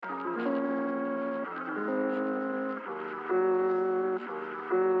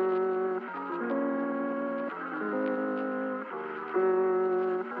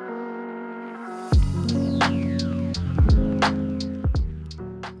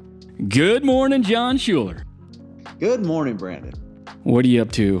Good morning, John Schuler. Good morning, Brandon. What are you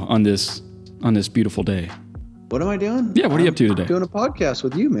up to on this beautiful day? What am I doing? Yeah, what are you up to today? Doing a podcast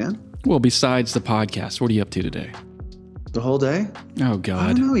with you, man. Well, besides the podcast, what are you up to today? The whole day? Oh,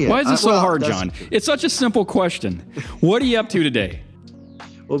 God. I don't know yet. Why is it so hard, John? It's such a simple question. What are you up to today?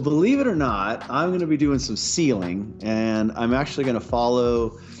 Well, believe it or not, I'm going to be doing some sealing, and I'm actually going to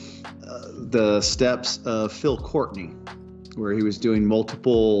follow the steps of Phil Courtney, where he was doing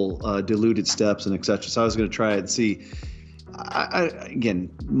multiple diluted steps and et cetera. So I was going to try it and see. Again,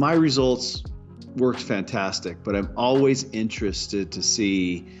 my results worked fantastic, but I'm always interested to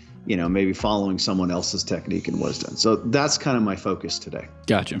see, maybe following someone else's technique and wisdom. So that's kind of my focus today.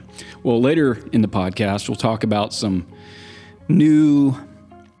 Gotcha. Well, later in the podcast, we'll talk about some new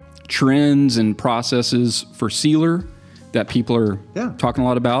trends and processes for sealer that people are talking a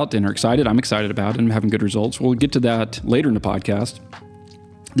lot about and are excited. I'm excited about and having good results. We'll get to that later in the podcast.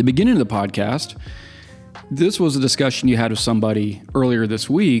 The beginning of the podcast, this was a discussion you had with somebody earlier this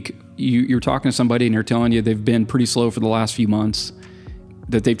week. You're talking to somebody and they're telling you they've been pretty slow for the last few months,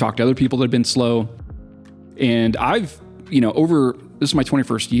 that they've talked to other people that have been slow. And I've, this is my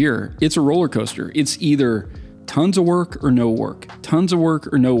 21st year. It's a roller coaster. It's either tons of work or no work, tons of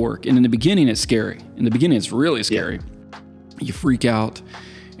work or no work. And in the beginning, it's scary. In the beginning, it's really scary. Yeah. You freak out.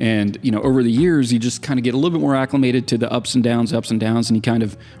 And, over the years, you just kind of get a little bit more acclimated to the ups and downs, and you kind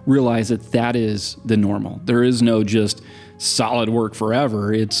of realize that is the normal. There is no just solid work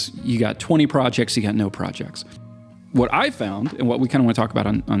forever. It's, you got 20 projects, you got no projects. What I found, and what we kind of want to talk about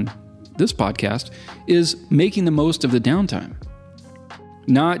on this podcast, is making the most of the downtime.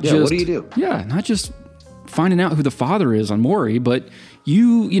 Not just, what do you do? Yeah, not just finding out who the father is on Maury, but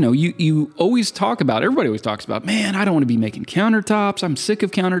you always talk about, everybody always talks about, man, I don't want to be making countertops. I'm sick of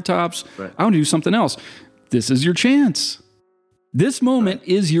countertops. Right. I want to do something else. This is your chance. This moment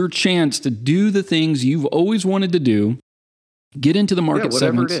is your chance to do the things you've always wanted to do. Get into the market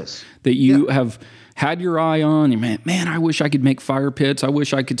segments that you have had your eye on. And man, I wish I could make fire pits. I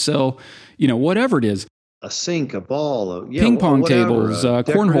wish I could sell, whatever it is. A sink, a ball, ping pong tables,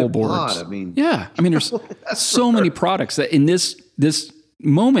 cornhole boards. There's so many products that in this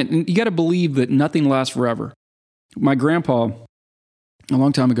moment, and you got to believe that nothing lasts forever. My grandpa, a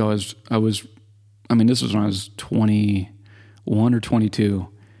long time ago, this was when I was 21 or 22,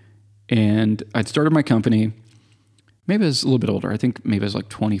 and I'd started my company. Maybe I was a little bit older. I think maybe I was like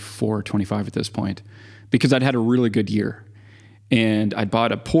 24 or 25 at this point, because I'd had a really good year. And I'd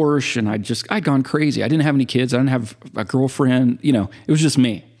bought a Porsche, and I'd gone crazy. I didn't have any kids. I didn't have a girlfriend. It was just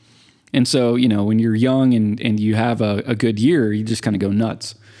me. And so, when you're young and you have a good year, you just kind of go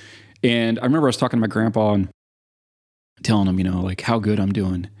nuts. And I remember I was talking to my grandpa and telling him, how good I'm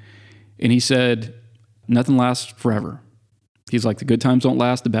doing. And he said, nothing lasts forever. He's like, the good times don't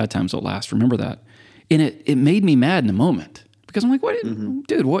last, the bad times don't last. Remember that. And it made me mad in the moment, because I'm like, what,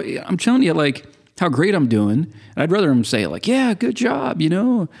 dude, what? I'm telling you, how great I'm doing. And I'd rather him say yeah, good job,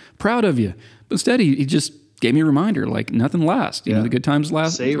 proud of you. But instead, he just gave me a reminder, nothing lasts. The good times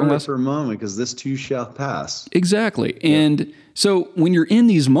last. Savor it for a moment, because this too shall pass. Exactly. Yeah. And so when you're in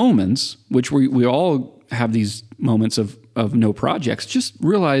these moments, which we all have these moments of no projects, just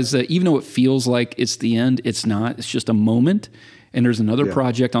realize that even though it feels like it's the end, it's not. It's just a moment. And there's another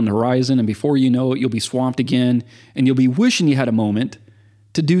project on the horizon. And before you know it, you'll be swamped again. And you'll be wishing you had a moment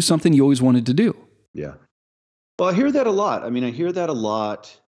to do something you always wanted to do. Yeah. Well, I hear that a lot. I hear that a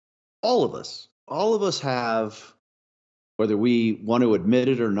lot. All of us have, whether we want to admit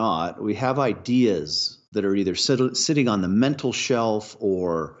it or not, we have ideas that are either sitting on the mental shelf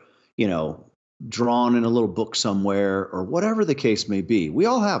or, drawn in a little book somewhere, or whatever the case may be. We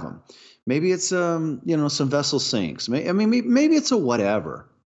all have them. Maybe it's, some vessel sinks. Maybe it's a whatever.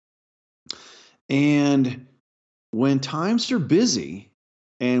 And when times are busy,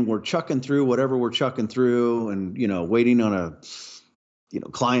 and we're chucking through whatever we're chucking through, and, waiting on a,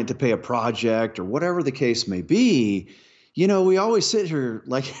 client to pay a project or whatever the case may be, we always sit here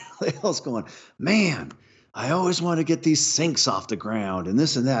like else going, man, I always want to get these sinks off the ground and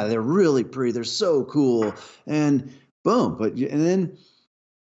this and that. They're really pretty. They're so cool. And boom. And then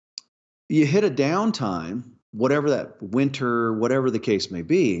you hit a downtime, whatever that winter, whatever the case may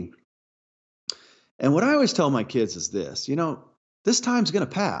be. And what I always tell my kids is this, this time's going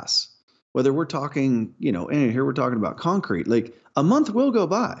to pass, whether we're talking, and here we're talking about concrete, a month will go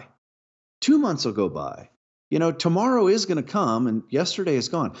by, 2 months will go by, tomorrow is going to come and yesterday is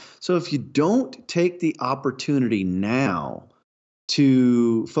gone. So if you don't take the opportunity now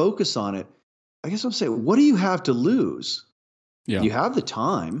to focus on it, I guess I'm saying, what do you have to lose? Yeah. You have the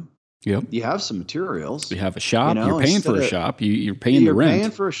time, Yep. You have some materials. You have a shop. You're paying for a shop. You're paying the rent. You're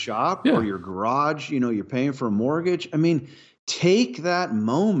paying for a shop or your garage. You're paying for a mortgage. I mean, take that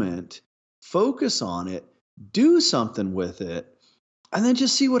moment, focus on it, do something with it, and then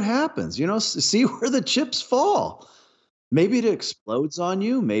just see what happens. See where the chips fall. Maybe it explodes on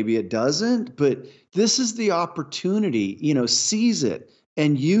you. Maybe it doesn't. But this is the opportunity. Seize it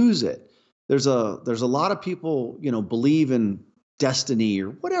and use it. There's a lot of people, believe in destiny or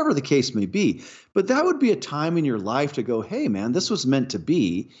whatever the case may be. But that would be a time in your life to go, hey, man, this was meant to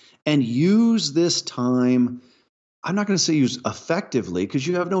be, and use this time. I'm not going to say use effectively because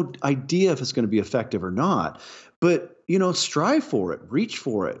you have no idea if it's going to be effective or not. But, strive for it, reach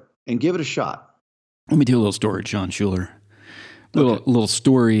for it, and give it a shot. Let me do a little story, John Schuler. Little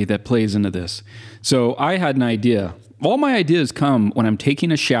story that plays into this. So I had an idea. All my ideas come when I'm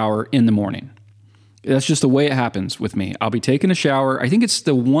taking a shower in the morning. That's just the way it happens with me. I'll be taking a shower. I think it's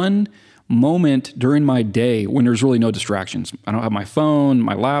the one moment during my day when there's really no distractions. I don't have my phone,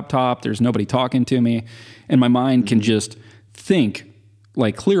 my laptop, there's nobody talking to me, and my mind can just think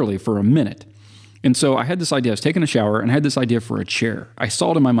like clearly for a minute. And so I had this idea. I was taking a shower and I had this idea for a chair. I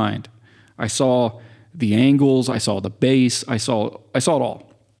saw it in my mind. I saw the angles, I saw the base, I saw it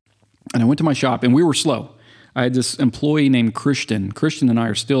all. And I went to my shop and we were slow. I had this employee named Christian. Christian and I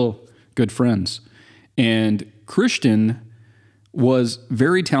are still good friends. And Christian was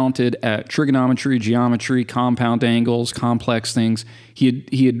very talented at trigonometry, geometry, compound angles, complex things.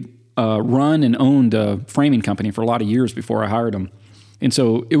 He had run and owned a framing company for a lot of years before I hired him. And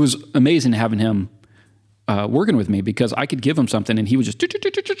so it was amazing having him working with me because I could give him something and he would just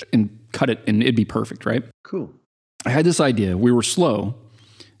and cut it and it'd be perfect, right? Cool. I had this idea. We were slow.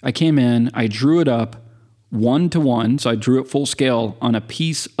 I came in, I drew it up 1-to-1. So I drew it full scale on a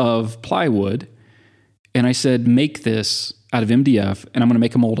piece of plywood. And I said, make this out of MDF, and I'm going to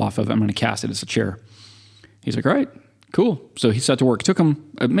make a mold off of it. I'm going to cast it as a chair. He's like, all right, cool. So he set to work. It took him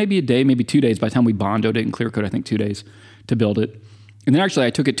maybe a day, maybe 2 days. By the time we bondoed it and clear coat, I think 2 days to build it. And then actually I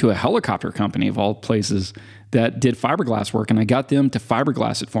took it to a helicopter company of all places that did fiberglass work, and I got them to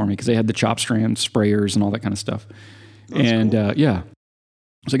fiberglass it for me because they had the chop strand sprayers and all that kind of stuff. That's and cool.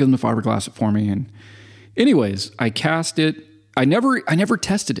 So I got them to fiberglass it for me. And anyways, I cast it. I never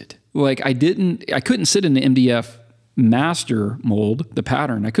tested it. Like I couldn't sit in the MDF master mold, the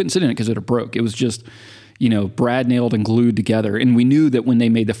pattern. I couldn't sit in it because it broke. It was just, brad nailed and glued together. And we knew that when they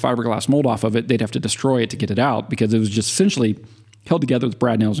made the fiberglass mold off of it, they'd have to destroy it to get it out because it was just essentially held together with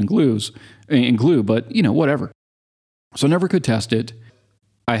brad nails and glue, but whatever. So I never could test it.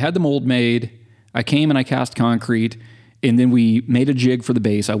 I had the mold made. I came and I cast concrete, and then we made a jig for the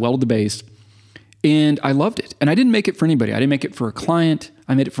base. I welded the base. And I loved it. And I didn't make it for anybody. I didn't make it for a client.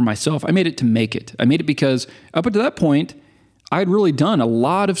 I made it for myself. I made it to make it. I made it because up until that point, I'd really done a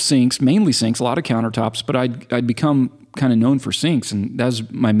lot of sinks, mainly sinks, a lot of countertops, but I'd become kind of known for sinks. And that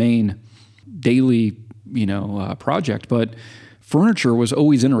was my main daily, project. But furniture was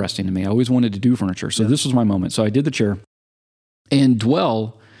always interesting to me. I always wanted to do furniture. So this was my moment. So I did the chair. And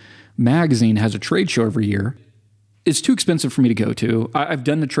Dwell magazine has a trade show every year. It's too expensive for me to go to. I've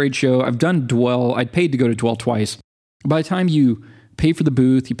done the trade show. I've done Dwell. I'd paid to go to Dwell twice. By the time you pay for the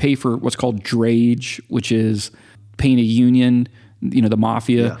booth, you pay for what's called drage, which is paying a union, the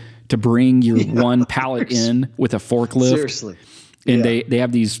mafia, to bring your one pallet in with a forklift. Seriously. And they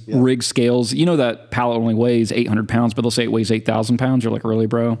have these rig scales. That pallet only weighs 800 pounds, but they'll say it weighs 8,000 pounds. You're like, really,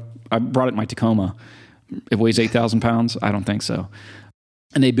 bro? I brought it in my Tacoma. It weighs 8,000 pounds? I don't think so.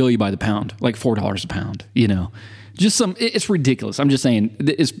 And they bill you by the pound, like $4 a pound, Just it's ridiculous. I'm just saying,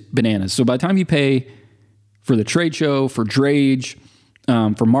 it's bananas. So by the time you pay for the trade show, for drage,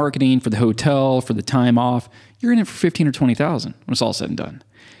 for marketing, for the hotel, for the time off, you're in it for 15 or 20,000 when it's all said and done.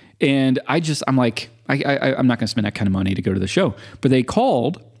 And I'm like, I'm not going to spend that kind of money to go to the show. But they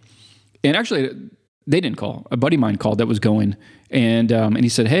called, and actually they didn't call. A buddy of mine called that was going, and he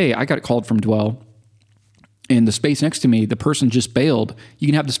said, hey, I got called from Dwell, and the space next to me, the person just bailed. You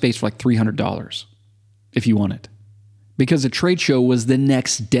can have the space for like $300 if you want it. Because the trade show was the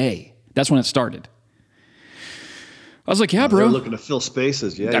next day. That's when it started. I was like, yeah, bro. They're looking to fill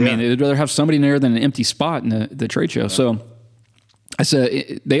spaces. I mean, they'd rather have somebody in there than an empty spot in the trade show. Yeah. So I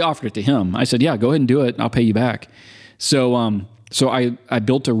said, they offered it to him. I said, yeah, go ahead and do it. And I'll pay you back. So I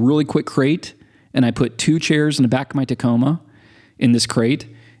built a really quick crate, and I put 2 chairs in the back of my Tacoma in this crate.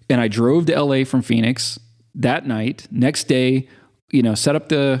 And I drove to LA from Phoenix that night. Next day, set up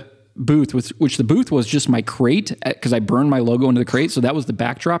the booth, which the booth was just my crate because I burned my logo into the crate. So that was the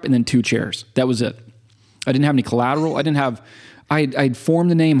backdrop, and then 2 chairs. That was it. I didn't have any collateral. I'd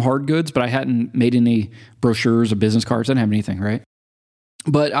formed the name Hard Goods, but I hadn't made any brochures or business cards. I didn't have anything, right?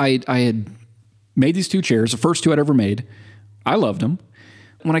 But I had made these 2 chairs, the first 2 I'd ever made. I loved them.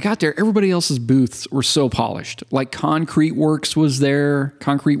 When I got there, everybody else's booths were so polished. Like Concrete Works was there.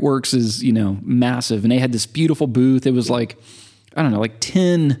 Concrete Works is, massive. And they had this beautiful booth. It was like, I don't know, like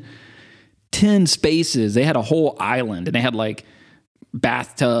 10 spaces. They had a whole island, and they had like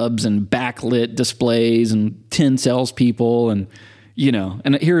bathtubs and backlit displays and 10 salespeople. And,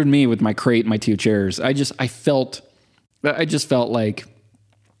 and hearing me with my crate and my 2 chairs, I just felt like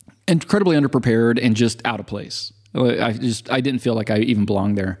incredibly underprepared and just out of place. I didn't feel like I even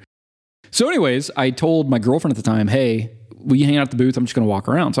belonged there. So anyways, I told my girlfriend at the time, hey, will you hang out at the booth? I'm just going to walk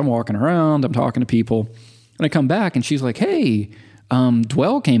around. So I'm walking around, I'm talking to people, and I come back and she's like, hey,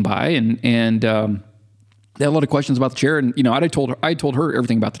 Dwell came by and they had a lot of questions about the chair. And, I told her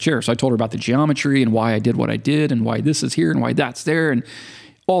everything about the chair. So I told her about the geometry and why I did what I did and why this is here and why that's there and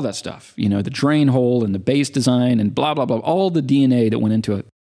all that stuff, the drain hole and the base design and blah, blah, blah, all the DNA that went into it.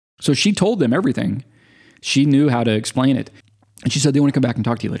 So she told them everything. She knew how to explain it. And she said, they want to come back and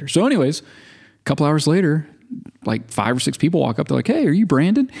talk to you later. So anyways, a couple hours later, like 5 or 6 people walk up. They're like, hey, are you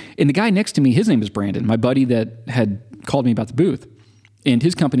Brandon? And the guy next to me, his name is Brandon, my buddy that had called me about the booth. And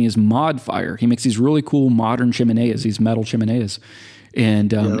his company is Modfire. He makes these really cool modern chimeneas, these metal chimeneas. And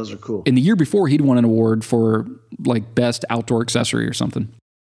those are cool. And the year before, he'd won an award for like best outdoor accessory or something.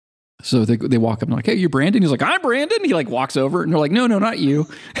 So they walk up and like, hey, you Brandon? He's like, I'm Brandon. He like walks over and they're like, no, not you.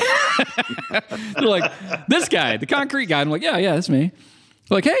 They're like, this guy, the concrete guy. I'm like, yeah, that's me.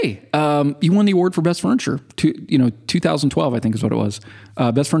 They're like, hey, you won the award for best furniture. 2012, I think is what it was.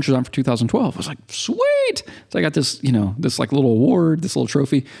 Best furniture design for 2012. I was like, sweet. So I got this, this like little award, this little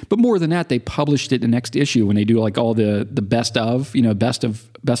trophy. But more than that, they published it in the next issue when they do like all the best of,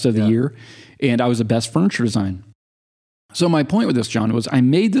 best of the year. And I was a best furniture design. So my point with this, John, was I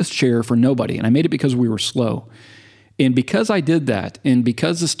made this chair for nobody, and I made it because we were slow. And because I did that, and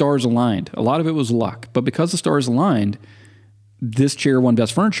because the stars aligned, a lot of it was luck, but because the stars aligned, this chair won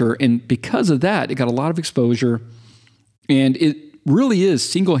best furniture. And because of that, it got a lot of exposure. And it really is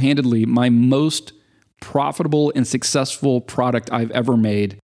single-handedly my most profitable and successful product I've ever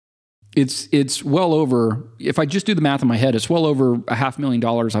made. It's well over, if I just do the math in my head, it's well over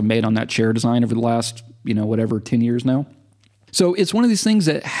 $500,000 I've made on that chair design over the last, 10 years now. So it's one of these things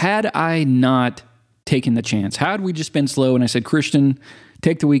that had I not taken the chance, had we just been slow and I said, Christian,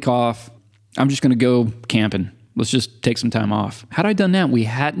 take the week off. I'm just going to go camping. Let's just take some time off. Had I done that, we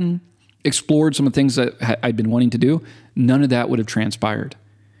hadn't explored some of the things that I'd been wanting to do, none of that would have transpired.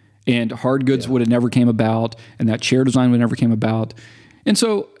 And hard goods would have never came about, and that chair design would never came about. And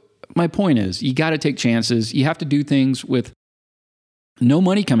so my point is, you got to take chances. You have to do things with no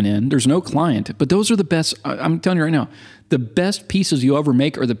money coming in. There's no client, but those are the best. I'm telling you right now, the best pieces you ever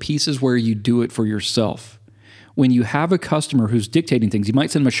make are the pieces where you do it for yourself. When you have a customer who's dictating things, you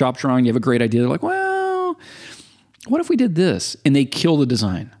might send them a shop drawing, you have a great idea. They're like, well, what if we did this? And they kill the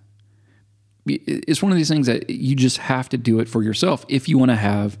design. It's one of these things that you just have to do it for yourself if you want to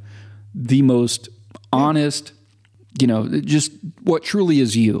have the most honest, just what truly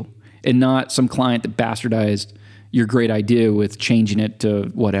is you, and not some client that bastardized your great idea with changing it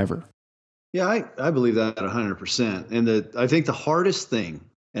to whatever. Yeah, I believe that 100%. And I think the hardest thing,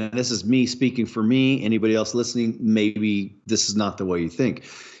 and this is me speaking for me, anybody else listening, maybe this is not the way you think,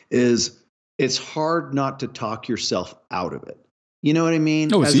 is it's hard not to talk yourself out of it. You know what I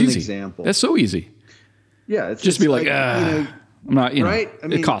mean? Oh, it's easy. As an example. That's so easy. Yeah. It's just be like, I'm not, right? I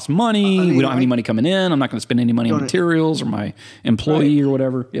mean, it costs money. We don't have any money coming in. I'm not going to spend any money on materials or my employee or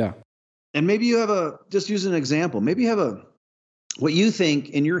whatever. Yeah. And maybe you have just use an example. Maybe you have what you think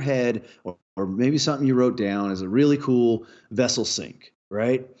in your head, or maybe something you wrote down is a really cool vessel sink,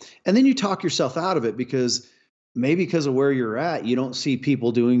 right? And then you talk yourself out of it because of where you're at, you don't see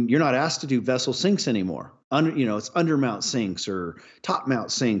people you're not asked to do vessel sinks anymore. It's undermount sinks or top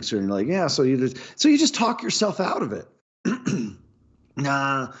mount sinks, and you're like, yeah. So you just talk yourself out of it.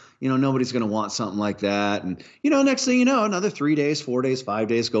 Nah, nobody's going to want something like that. And, next thing you know, another 3 days, 4 days, 5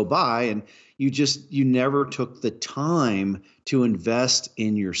 days go by, and you never took the time to invest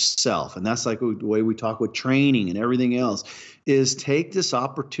in yourself. And that's like the way we talk with training and everything else, is take this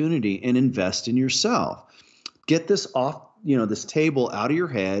opportunity and invest in yourself. Get this off, this table out of your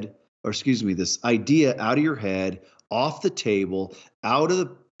head, this idea out of your head, off the table, out of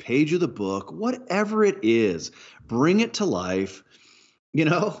the page of the book, whatever it is, bring it to life,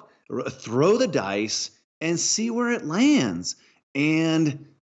 throw the dice and see where it lands. And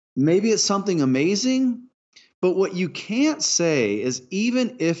maybe it's something amazing, but what you can't say is,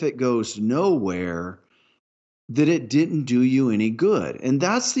 even if it goes nowhere, that it didn't do you any good. And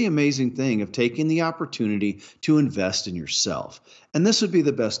that's the amazing thing of taking the opportunity to invest in yourself. And this would be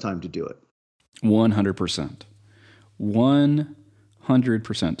the best time to do it. 100%.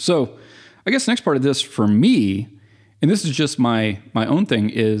 100%. So I guess the next part of this for me, and this is just my own thing,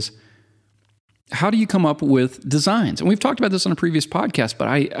 is how do you come up with designs? And we've talked about this on a previous podcast, but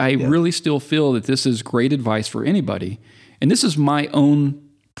I really still feel that this is great advice for anybody. And this is my own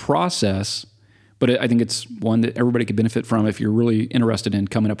process, but I think it's one that everybody could benefit from if you're really interested in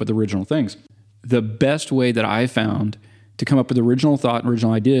coming up with original things. The best way that I found to come up with original thought and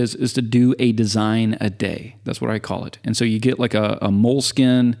original ideas is to do a design a day. That's what I call it. And so you get like a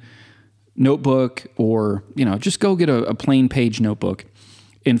moleskin notebook, or, just go get a plain page notebook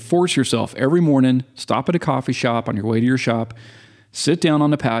and force yourself every morning, stop at a coffee shop on your way to your shop, sit down on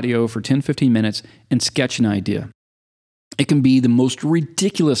the patio for 10, 15 minutes and sketch an idea. It can be the most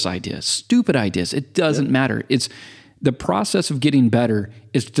ridiculous ideas, stupid ideas. It doesn't matter. It's the process of getting better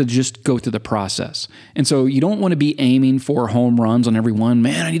is to just go through the process. And so you don't want to be aiming for home runs on every one.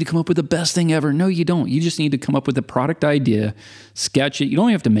 Man, I need to come up with the best thing ever. No, you don't. You just need to come up with a product idea, sketch it. You don't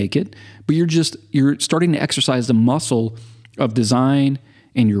have to make it, but you're starting to exercise the muscle of design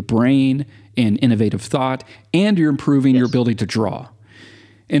in your brain and innovative thought, and you're improving your ability to draw.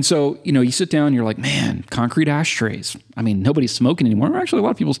 And so, you sit down and you're like, man, concrete ashtrays. I mean, nobody's smoking anymore. Actually, a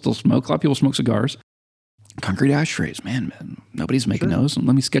lot of people still smoke. A lot of people smoke cigars. Concrete ashtrays, man, nobody's making those.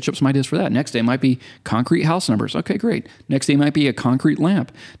 Let me sketch up some ideas for that. Next day might be concrete house numbers. Okay, great. Next day might be a concrete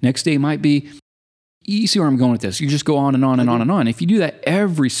lamp. Next day might be, you see where I'm going with this. You just go on and on and on and on. If you do that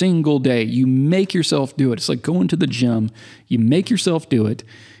every single day, you make yourself do it. It's like going to the gym. You make yourself do it.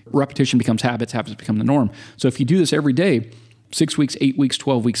 Repetition becomes habits. Habits become the norm. So if you do this every day, 6 weeks, 8 weeks,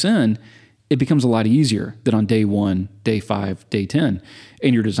 12 weeks in, it becomes a lot easier than on day 1, day 5, day 10.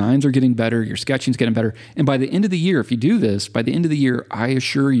 And your designs are getting better, your sketching's getting better. And by the end of the year, if you do this, by the end of the year, I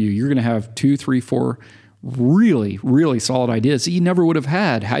assure you, you're going to have 2, 3, 4 really, really solid ideas that you never would have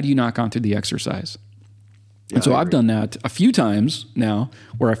had you not gone through the exercise. Yeah, and so I've done that a few times now,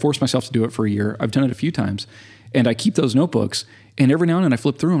 where I forced myself to do it for a year. I've done it a few times. And I keep those notebooks. And every now and then I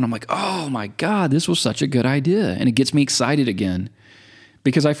flip through them and I'm like, oh my God, this was such a good idea. And it gets me excited again.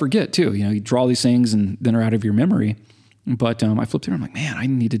 Because I forget too, you draw these things and then they're out of your memory. But I flip through and I'm like, man, I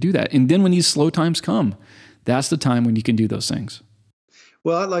need to do that. And then when these slow times come, that's the time when you can do those things.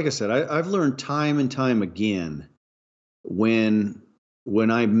 Well, like I said, I've learned time and time again when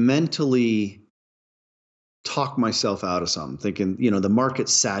I mentally talk myself out of something, thinking, the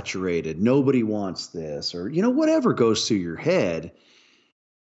market's saturated, nobody wants this, or, whatever goes through your head,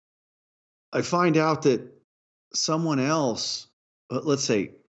 I find out that someone else, let's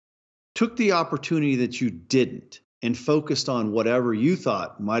say, took the opportunity that you didn't and focused on whatever you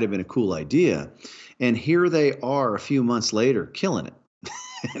thought might have been a cool idea. And here they are a few months later killing it.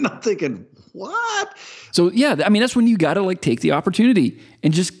 And I'm thinking, what? So yeah, I mean, that's when you got to take the opportunity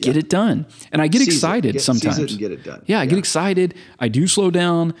and just get it done. And I get excited sometimes. Seize it and get it done. Yeah, I get excited. I do slow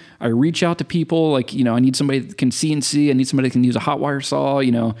down. I reach out to people I need somebody that can CNC. I need somebody that can use a hot wire saw,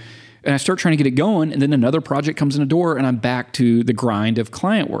 and I start trying to get it going. And then another project comes in the door and I'm back to the grind of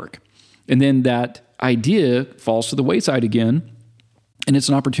client work. And then that idea falls to the wayside again. And it's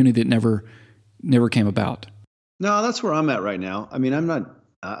an opportunity that never came about. No, that's where I'm at right now. I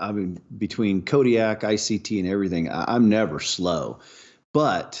mean, between Kodiak, ICT, and everything, I'm never slow.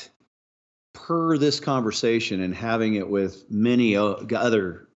 But per this conversation and having it with many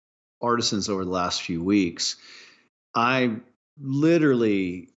other artisans over the last few weeks, I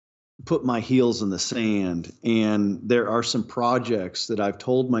literally put my heels in the sand. And there are some projects that I've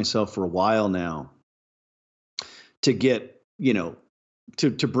told myself for a while now to get,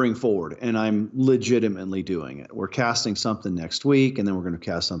 to bring forward, and I'm legitimately doing it. We're casting something next week, and then we're going to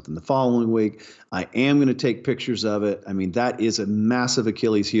cast something the following week. I am going to take pictures of it. I mean, that is a massive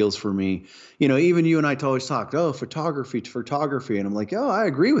Achilles heels for me. Even you and I always talked, photography. And I'm like, oh, I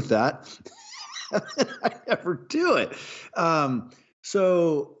agree with that. I never do it.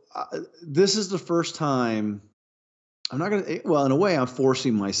 So this is the first time I'm not going to, well, in a way I'm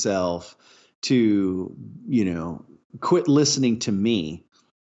forcing myself to, quit listening to me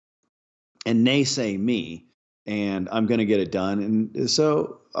and naysay me, and I'm going to get it done. And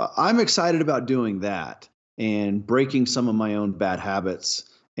so I'm excited about doing that and breaking some of my own bad habits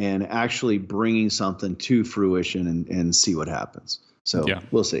and actually bringing something to fruition and see what happens. So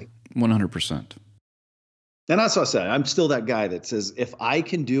we'll see. 100%. And that's what I said. I'm still that guy that says, if I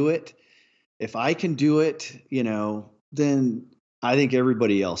can do it, then I think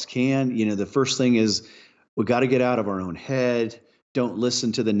everybody else can. The first thing is, we got to get out of our own head. Don't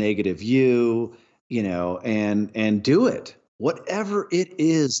listen to the negative you. and do it. Whatever it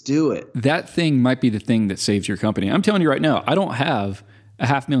is, do it. That thing might be the thing that saves your company. I'm telling you right now, I don't have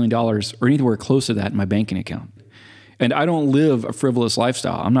 $500,000 or anywhere close to that in my banking account. And I don't live a frivolous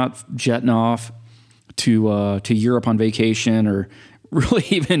lifestyle. I'm not jetting off to Europe on vacation, or really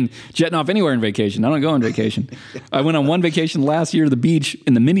even jetting off anywhere on vacation. I don't go on vacation. I went on one vacation last year to the beach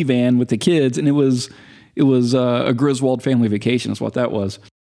in the minivan with the kids, and it was a Griswold family vacation is what that was.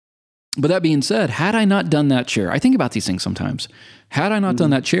 But that being said, had I not done that chair, I think about these things sometimes. Had I not done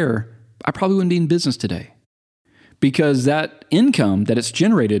that chair, I probably wouldn't be in business today, because that income that it's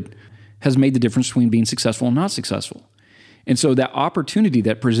generated has made the difference between being successful and not successful. And so that opportunity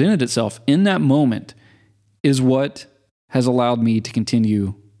that presented itself in that moment is what has allowed me to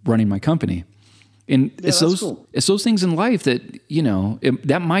continue running my company. And it's those things in life that,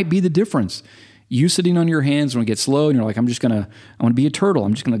 that might be the difference. You sitting on your hands when it gets slow and you're like, I want to be a turtle.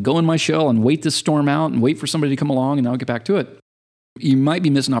 I'm just going to go in my shell and wait this storm out and wait for somebody to come along, and then I'll get back to it. You might be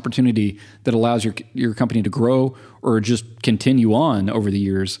missing an opportunity that allows your company to grow or just continue on over the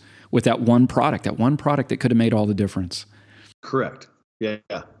years with that one product that could have made all the difference. Correct. Yeah.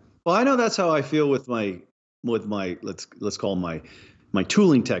 Well, I know that's how I feel with my let's call my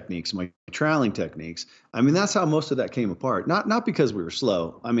tooling techniques, my troweling techniques. I mean, that's how most of that came apart. Not because we were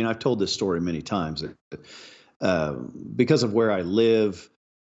slow. I mean, I've told this story many times. Because of where I live,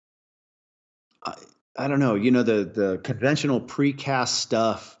 I don't know. The conventional precast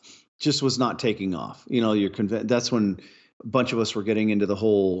stuff just was not taking off. That's when a bunch of us were getting into the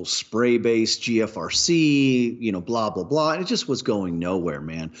whole spray-based GFRC, blah, blah, blah. And it just was going nowhere,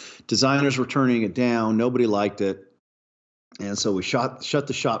 man. Designers were turning it down. Nobody liked it. And so we shut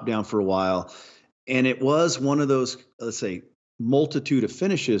the shop down for a while. And it was one of those, let's say, multitude of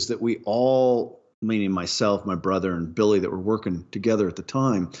finishes that we all, meaning myself, my brother, and Billy, that were working together at the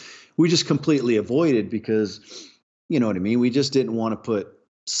time, we just completely avoided, because, you know what I mean? We just didn't want to put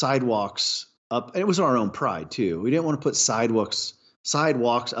sidewalks up. And it was our own pride, too. We didn't want to put sidewalks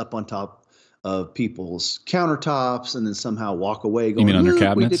up on top of people's countertops and then somehow walk away going, you mean under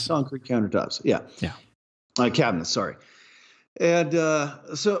cabinets? We did concrete countertops. Yeah. Cabinets, sorry. And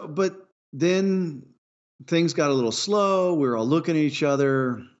but then things got a little slow. We were all looking at each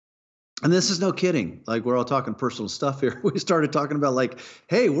other. And this is no kidding. Like, we're all talking personal stuff here. We started talking about, like,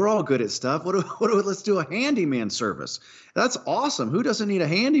 hey, we're all good at stuff. Let's do a handyman service. That's awesome. Who doesn't need a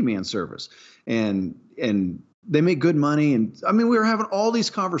handyman service? And they make good money. And I mean, we were having all these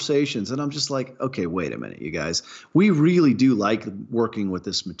conversations, and I'm just like, okay, wait a minute, you guys. We really do like working with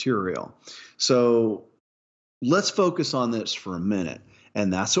this material. So let's focus on this for a minute.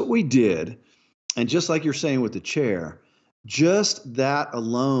 And that's what we did. And just like you're saying with the chair, just that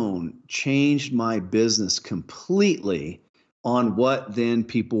alone changed my business completely on what then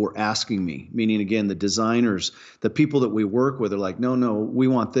people were asking me. Meaning, again, the designers, the people that we work with are like, no, we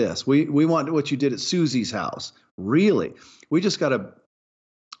want this. We want what you did at Susie's house. Really? We just got a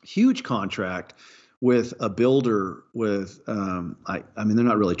huge contract with a builder with, I mean, they're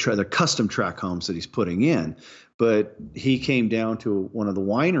not really, they're custom track homes that he's putting in, but he came down to one of the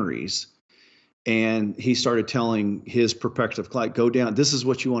wineries and he started telling his prospective client, go down, this is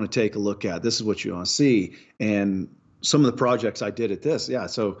what you want to take a look at. This is what you want to see. And some of the projects I did at this. Yeah.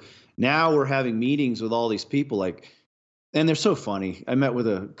 So now we're having meetings with all these people, like, and they're so funny. I met with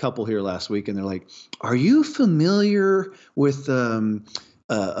a couple here last week and they're like, are you familiar with, a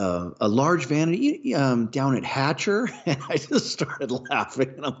large vanity down at Hatcher? And I just started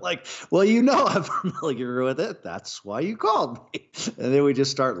laughing. And I'm like, well, I'm familiar with it. That's why you called me. And then we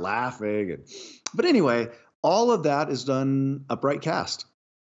just start laughing. But anyway, all of that is done upright cast.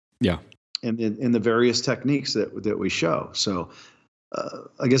 Yeah. And in the various techniques that we show. So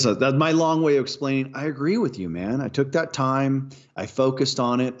I guess that's my long way of explaining. I agree with you, man. I took that time. I focused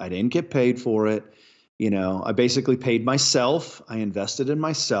on it. I didn't get paid for it. I basically paid myself. I invested in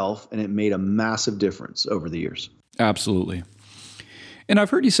myself, and it made a massive difference over the years. Absolutely. And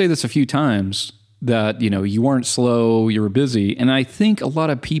I've heard you say this a few times that, you weren't slow, you were busy. And I think a lot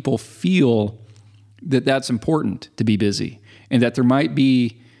of people feel that that's important to be busy and that there might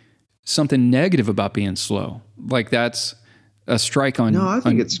be something negative about being slow. Like that's a strike on. No, I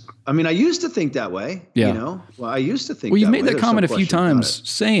think I used to think that way. Yeah. I used to think well, that you've made way. that comment a few times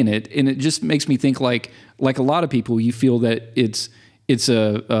saying it, and it just makes me think like a lot of people, you feel that it's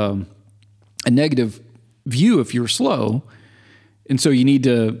a negative view if you're slow. And so you need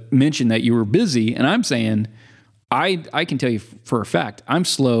to mention that you were busy. And I'm saying, I can tell you for a fact, I'm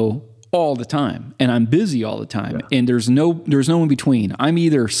slow all the time and I'm busy all the time. Yeah. And there's no in between. I'm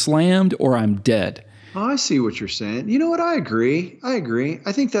either slammed or I'm dead. Oh, I see what you're saying. You know what? I agree. I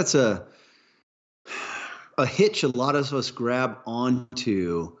think that's a hitch a lot of us grab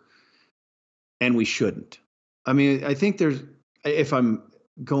onto, and we shouldn't. I mean, I think if I'm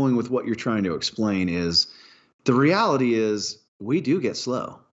going with what you're trying to explain, is the reality is we do get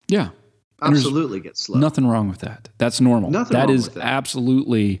slow. Yeah. Absolutely get slow. Nothing wrong with that. That's normal. That is with that.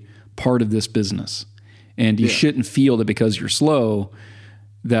 Absolutely part of this business. And you shouldn't feel that because you're slow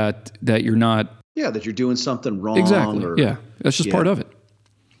that you're not. Yeah, that you're doing something wrong. Exactly. That's just part of it.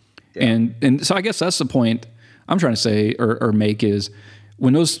 Yeah. And so I guess that's the point I'm trying to say or make is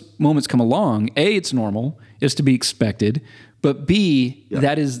when those moments come along, A, it's normal, it's to be expected, but B,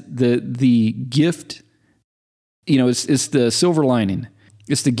 that is the gift, it's the silver lining.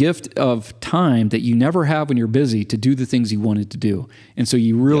 It's the gift of time that you never have when you're busy to do the things you wanted to do. And so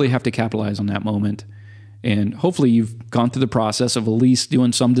you really have to capitalize on that moment. And hopefully you've gone through the process of at least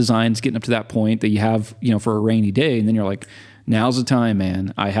doing some designs, getting up to that point that you have, for a rainy day. And then you're like, now's the time,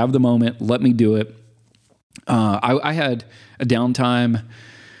 man. I have the moment. Let me do it. I had a downtime,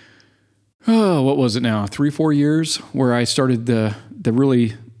 what was it now? 3-4 years where I started the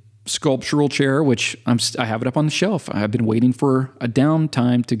really sculptural chair, which I have it up on the shelf. I've been waiting for a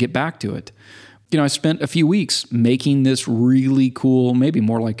downtime to get back to it. I spent a few weeks making this really cool, maybe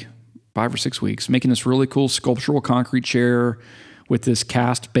more like 5 or 6 weeks, making this really cool sculptural concrete chair with this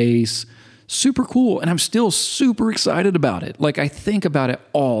cast base. Super cool. And I'm still super excited about it. Like I think about it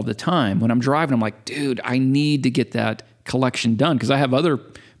all the time. When I'm driving, I'm like, dude, I need to get that collection done because I have other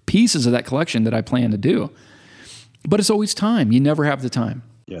pieces of that collection that I plan to do. But it's always time. You never have the time.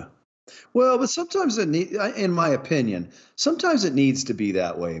 Yeah. Well, but sometimes in my opinion, sometimes it needs to be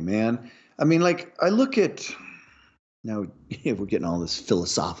that way, man. I mean, like I look at, now we're getting all this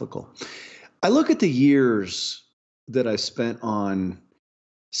philosophical. I look at the years that I spent on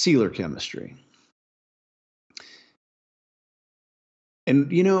sealer chemistry.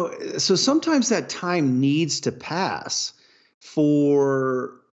 And, so sometimes that time needs to pass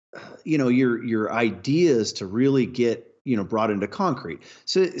for, your ideas to really get, brought into concrete.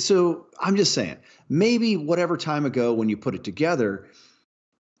 So I'm just saying, maybe whatever time ago when you put it together,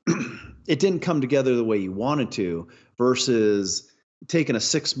 it didn't come together the way you wanted to versus taking a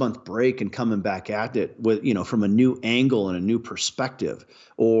 6-month break and coming back at it with, from a new angle and a new perspective,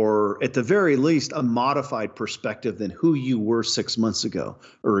 or at the very least, a modified perspective than who you were 6 months ago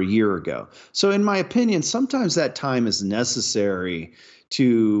or a year ago. So in my opinion, sometimes that time is necessary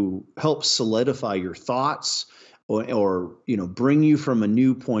to help solidify your thoughts or bring you from a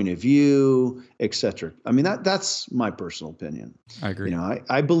new point of view, et cetera. I mean, that's my personal opinion. I agree.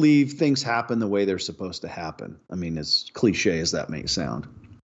 I believe things happen the way they're supposed to happen. I mean, as cliche as that may sound.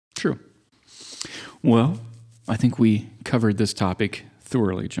 True. Well, I think we covered this topic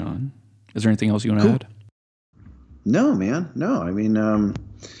thoroughly, John. Is there anything else you want to add? No, man. No, I mean,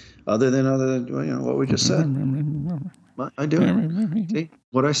 other than what we just said. I do. See,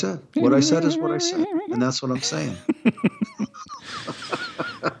 what I said. What I said is what I said. And that's what I'm saying.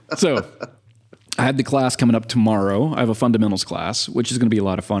 So I had the class coming up tomorrow. I have a fundamentals class, which is going to be a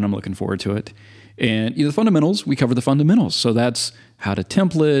lot of fun. I'm looking forward to it. And the fundamentals, we cover the fundamentals. So that's how to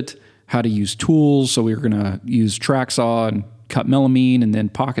template, how to use tools. So we're going to use track saw and cut melamine and then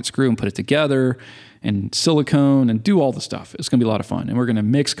pocket screw and put it together and silicone and do all the stuff. It's going to be a lot of fun. And we're going to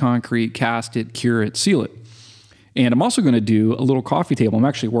mix concrete, cast it, cure it, seal it. And I'm also going to do a little coffee table. I'm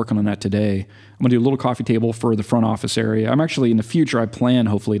actually working on that today. I'm going to do a little coffee table for the front office area. I'm actually, in the future, I plan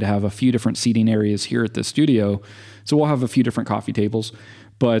hopefully to have a few different seating areas here at the studio. So we'll have a few different coffee tables.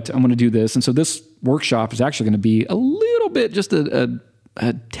 But I'm going to do this. And so this workshop is actually going to be a little bit, just a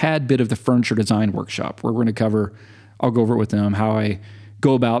tad bit of the furniture design workshop where we're going to cover, I'll go over it with them, how I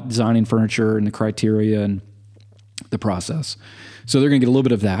go about designing furniture and the criteria and the process. So they're going to get a little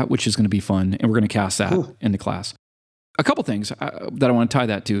bit of that, which is going to be fun. And we're going to cast that into class. A couple things that I want to tie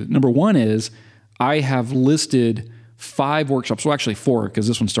that to. Number one is I have listed 5 workshops. Well, actually 4, because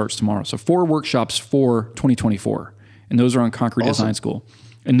this one starts tomorrow. So 4 workshops for 2024. And those are on Concrete Design School.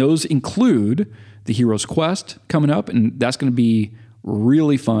 And those include the Hero's Quest coming up. And that's going to be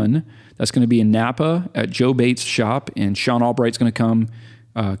really fun. That's going to be in Napa at Joe Bates' shop. And Sean Albright's going to come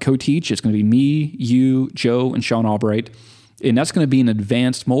co-teach. It's going to be me, you, Joe, and Sean Albright. And that's going to be an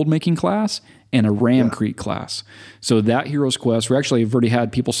advanced mold making class and a Ramcrete class. So that Hero's Quest, we actually have already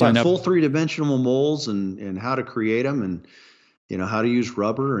had people sign up. Full 3-dimensional molds and how to create them and, how to use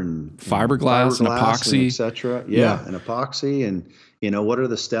rubber and fiberglass and epoxy, et cetera. Yeah. And epoxy and, what are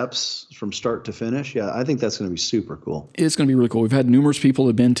the steps from start to finish? Yeah, I think that's going to be super cool. It's going to be really cool. We've had numerous people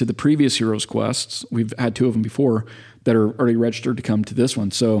that have been to the previous Hero's Quests. We've had 2 of them before that are already registered to come to this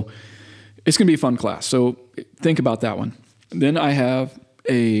one. So it's going to be a fun class. So think about that one. Then I have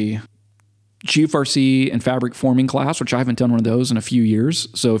a GFRC and fabric forming class, which I haven't done one of those in a few years.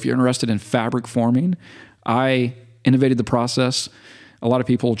 So if you're interested in fabric forming, I innovated the process. A lot of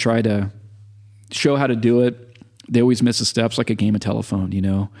people try to show how to do it. They always miss the steps, like a game of telephone, you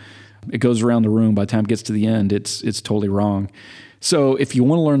know. It goes around the room. By the time it gets to the end, it's totally wrong. So if you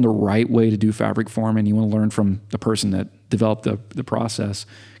want to learn the right way to do fabric forming, you want to learn from the person that developed the process,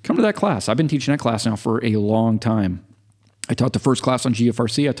 come to that class. I've been teaching that class now for a long time. I taught the first class on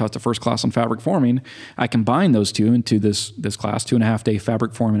GFRC. I taught the first class on fabric forming. I combined those two into this class, 2.5-day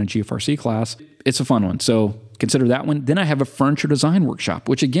fabric forming and GFRC class. It's a fun one. So consider that one. Then I have a furniture design workshop,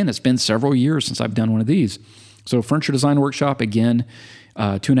 which again, it's been several years since I've done one of these. So furniture design workshop, again,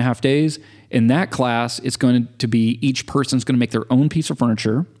 2.5 days. In that class, it's going to be each person's going to make their own piece of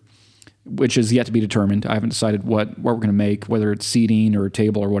furniture, which is yet to be determined. I haven't decided what we're going to make, whether it's seating or a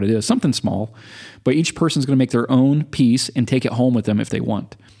table or what it is, something small. But each person's going to make their own piece and take it home with them if they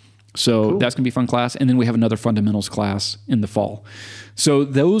want. So cool. That's going to be a fun class. And then we have another fundamentals class in the fall. So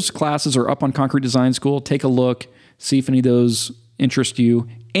those classes are up on Concrete Design School. Take a look, see if any of those interest you.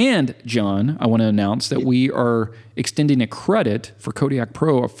 And John, I want to announce that we are extending a credit for Kodiak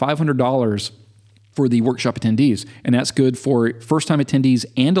Pro of $500 for the workshop attendees. And that's good for first-time attendees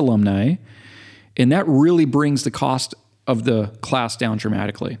and alumni. And that really brings the cost of the class down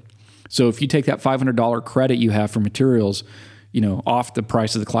dramatically. So if you take that $500 credit you have for materials, you know, off the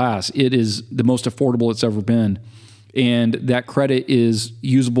price of the class, it is the most affordable it's ever been. And that credit is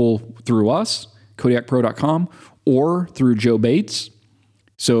usable through us, KodiakPro.com, or through Joe Bates.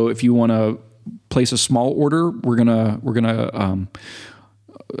 So if you want to place a small order, we're gonna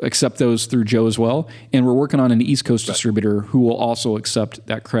accept those through Joe as well. And we're working on an East Coast distributor who will also accept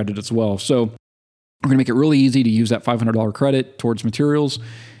that credit as well. So we're going to make it really easy to use that $500 credit towards materials.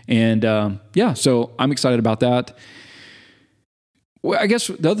 And so I'm excited about that. Well, I guess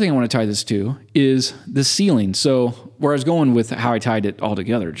the other thing I want to tie this to is the ceiling. So where I was going with how I tied it all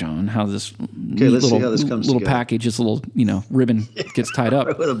together, John, how this little package, this little ribbon gets tied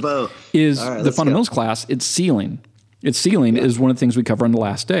up with a bow, is the fundamentals class. It's ceiling. Is one of the things we cover on the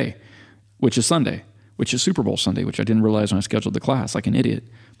last day, which is Sunday, which is Super Bowl Sunday, which I didn't realize when I scheduled the class, like an idiot,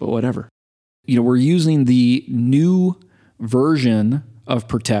 but whatever. We're using the new version of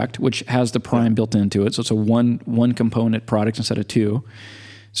Protect, which has the prime built into it. So it's a one component product instead of two.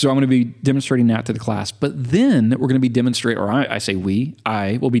 So I'm going to be demonstrating that to the class. But then we're going to be demonstrating, or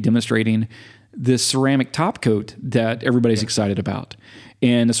I will be demonstrating this ceramic top coat that everybody's excited about.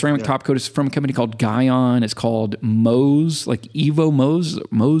 And the ceramic top coat is from a company called Guyon. It's called Moz, like Evo Moz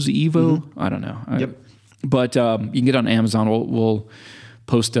Evo. Mm-hmm. I don't know. Yep. But you can get it on Amazon. We'll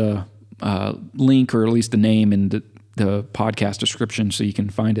post a link, or at least the name in the podcast description so you can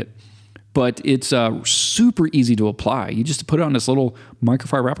find it. But it's super easy to apply. You just put it on this little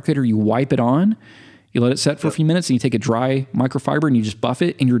microfiber applicator, you wipe it on, you let it set for a few minutes, and you take a dry microfiber and you just buff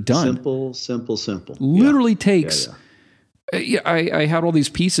it and you're done. Simple. Literally takes... I had all these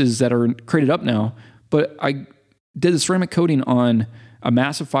pieces that are crated up now, but I did the ceramic coating on a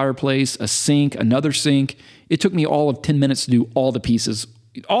massive fireplace, a sink, another sink. It took me all of 10 minutes to do all the pieces,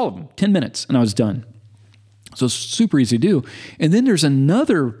 all of them, 10 minutes, and I was done. So it's super easy to do. And then there's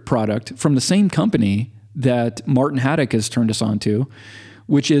another product from the same company that Martin Haddock has turned us on to,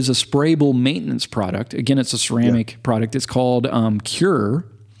 which is a sprayable maintenance product. Again, it's a ceramic product. It's called Cure,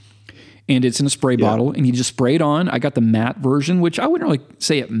 and it's in a spray bottle, and you just spray it on. I got the matte version, which I wouldn't really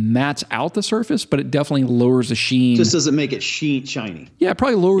say it mattes out the surface, but it definitely lowers the sheen. Just doesn't make it shiny. Yeah, it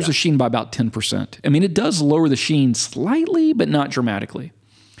probably lowers the sheen by about 10%. I mean, it does lower the sheen slightly, but not dramatically.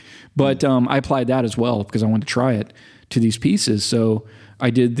 But I applied that as well because I wanted to try it to these pieces. So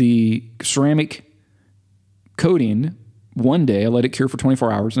I did the ceramic coating one day. I let it cure for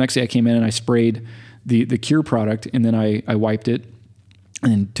 24 hours. The next day I came in and I sprayed the Cure product, and then I wiped it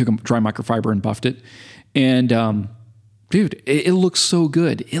and then took a dry microfiber and buffed it. And dude, it looks so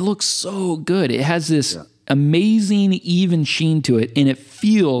good. It looks so good. It has this amazing even sheen to it, and it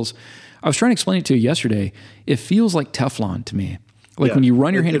feels, I was trying to explain it to you yesterday, it feels like Teflon to me. Like when you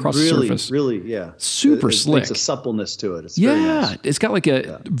run your hand across the surface. Super slick. It's a suppleness to it. It's very nice. It's got like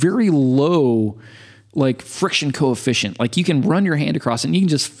a very low like friction coefficient. Like you can run your hand across it and you can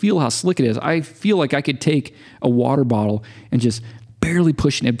just feel how slick it is. I feel like I could take a water bottle and just barely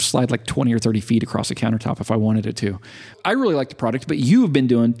push it and slide like 20 or 30 feet across the countertop if I wanted it to. I really like the product, but you have been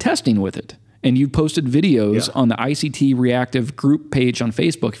doing testing with it. And you've posted videos on the ICT Reactive group page on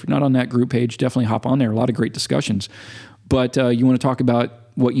Facebook. If you're not on that group page, definitely hop on there. A lot of great discussions. But you want to talk about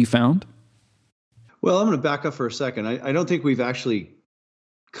what you found? Well, I'm going to back up for a second. I don't think we've actually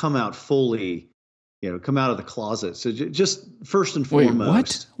come out fully come out of the closet. So just first and Wait,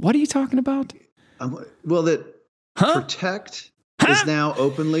 foremost. What are you talking about? Well, that Protect is now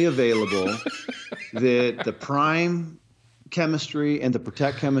openly available. That the Prime chemistry and the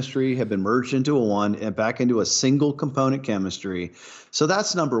Protect chemistry have been merged into one and back into a single component chemistry. So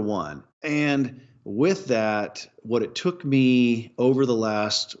that's number one. And with that, what it took me over the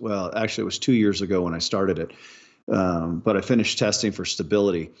last, well, actually it was 2 years ago when I started it, but I finished testing for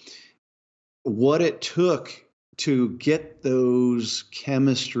stability. What it took to get those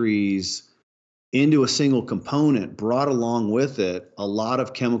chemistries into a single component brought along with it a lot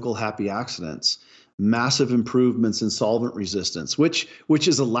of chemical happy accidents, massive improvements in solvent resistance, which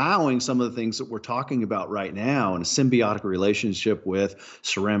is allowing some of the things that we're talking about right now in a symbiotic relationship with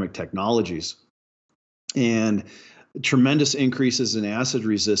ceramic technologies. And tremendous increases in acid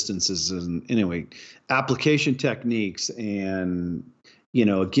resistances and anyway, application techniques and,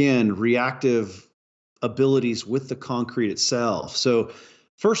 again, reactive abilities with the concrete itself. So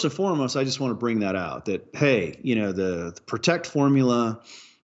first and foremost, I just want to bring that out that, hey, the Protect formula,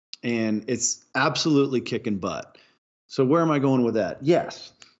 and it's absolutely kicking butt. So where am I going with that?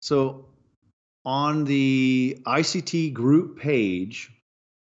 Yes. So on the ICT group page,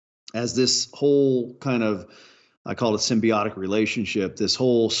 as this whole kind of, I call it symbiotic relationship, this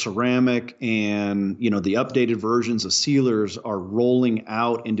whole ceramic and, the updated versions of sealers are rolling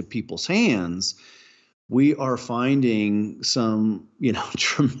out into people's hands, we are finding some,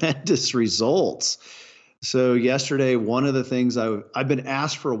 tremendous results. So yesterday, one of the things I've been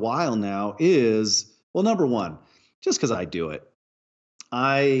asked for a while now is, well, number one, just because I do it,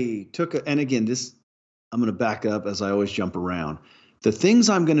 I took, and again, I'm going to back up as I always jump around. The things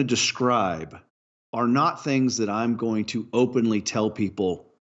I'm going to describe are not things that I'm going to openly tell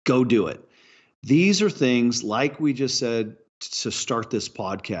people, go do it. These are things like we just said to start this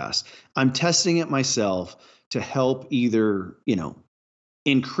podcast. I'm testing it myself to help either,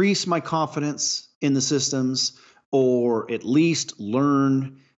 increase my confidence in the systems or at least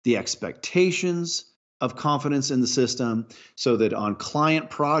learn the expectations of confidence in the system so that on client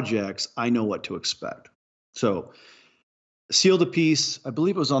projects, I know what to expect. So sealed a piece, I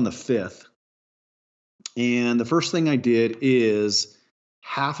believe it was on the 5th. And the first thing I did is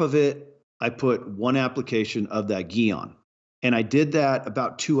half of it, I put one application of that ghee on. And I did that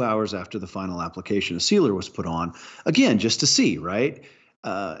about 2 hours after the final application of sealer was put on, again, just to see, right?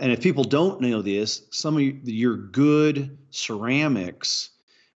 And if people don't know this, some of your good ceramics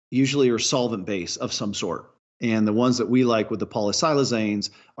usually are solvent base of some sort. And the ones that we like with the polysiloxanes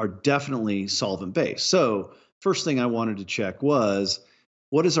are definitely solvent based. So first thing I wanted to check was,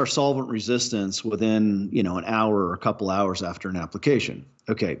 what is our solvent resistance within, an hour or a couple hours after an application?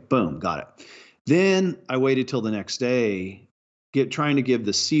 Okay, boom, got it. Then I waited till the next day, trying to give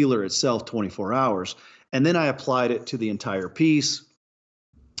the sealer itself 24 hours. And then I applied it to the entire piece,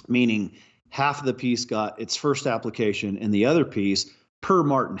 meaning half of the piece got its first application and the other piece, per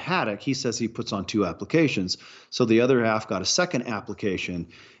Martin Haddock, he says he puts on 2 applications. So the other half got a second application.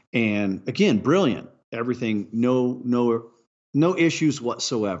 And again, brilliant. Everything, no issues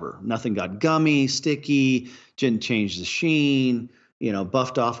whatsoever. Nothing got gummy, sticky, didn't change the sheen,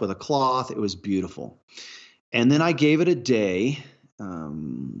 buffed off with a cloth. It was beautiful. And then I gave it a day.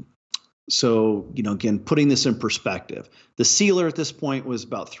 So, again, putting this in perspective, the sealer at this point was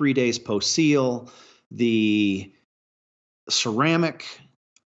about 3 days post seal. The ceramic,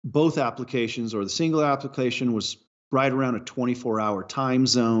 both applications or the single application was right around a 24-hour time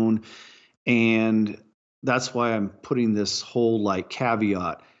zone. And that's why I'm putting this whole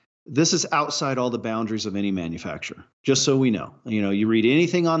caveat. This is outside all the boundaries of any manufacturer, just so we know. You read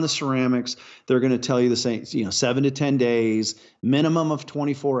anything on the ceramics, they're going to tell you the same, 7 to 10 days, minimum of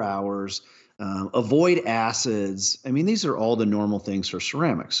 24 hours, avoid acids. I mean, these are all the normal things for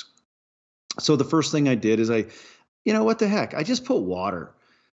ceramics. So the first thing I did is what the heck? I just put water.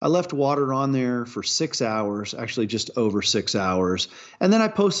 I left water on there for 6 hours, actually just over 6 hours. And then I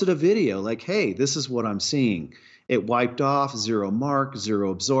posted a video like, hey, this is what I'm seeing. It wiped off, 0 mark, 0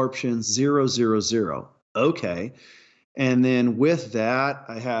 absorption, 0, 0, 0. Okay. And then with that,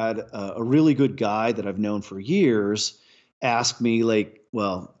 I had a really good guy that I've known for years ask me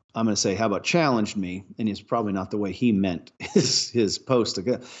well, I'm going to say, how about challenged me? And it's probably not the way he meant his post to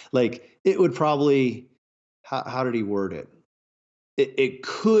go. It would probably, how did he word it? It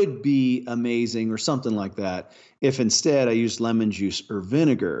could be amazing or something like that if instead I used lemon juice or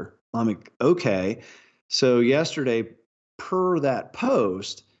vinegar. I'm like, okay. So yesterday, per that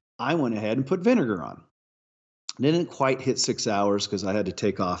post, I went ahead and put vinegar on. I didn't quite hit 6 hours because I had to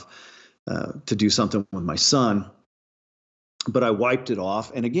take off to do something with my son. but I wiped it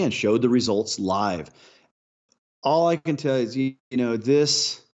off and again showed the results live. All I can tell you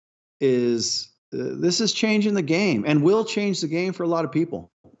is, this is changing the game and will change the game for a lot of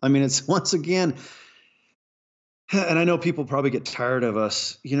people. I mean, it's once again, and I know people probably get tired of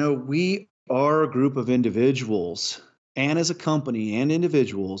us. We are a group of individuals, and as a company and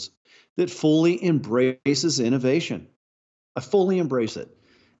individuals, that fully embraces innovation. I fully embrace it.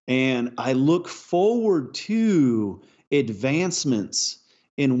 And I look forward to advancements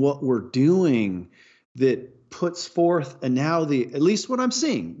in what we're doing that puts forth, and now at least what I'm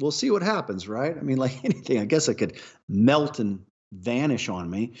seeing, we'll see what happens, right? I mean, like anything, I guess it could melt and vanish on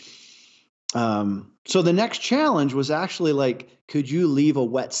me. So the next challenge was actually like, could you leave a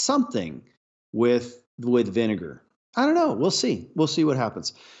wet something with vinegar? I don't know. We'll see. We'll see what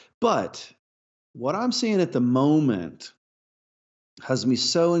happens. But what I'm seeing at the moment has me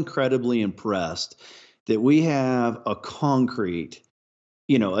so incredibly impressed that we have a concrete,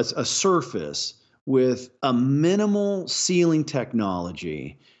 a surface with a minimal sealing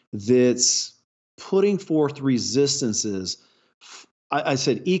technology that's putting forth resistances, I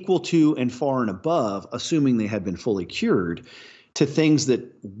said equal to and far and above, assuming they had been fully cured, to things that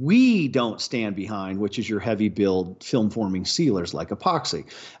we don't stand behind, which is your heavy build film forming sealers like epoxy.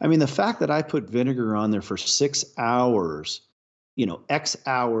 I mean, the fact that I put vinegar on there for 6 hours, X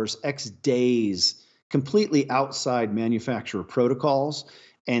hours, X days, completely outside manufacturer protocols,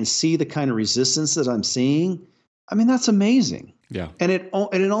 and see the kind of resistance that I'm seeing, I mean, that's amazing. Yeah. And it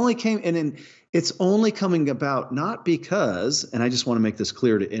only came, and it's only coming about not because, and I just want to make this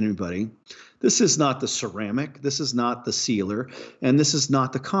clear to anybody, this is not the ceramic, this is not the sealer, and this is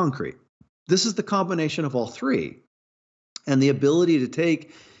not the concrete. This is the combination of all three. And the ability to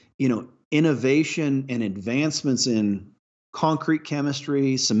take, innovation and advancements in concrete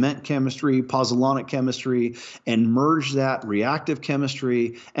chemistry, cement chemistry, pozzolanic chemistry, and merge that reactive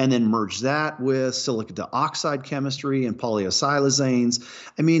chemistry, and then merge that with silicon dioxide chemistry and polyosiloxanes.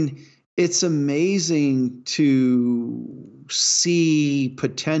 I mean, it's amazing to see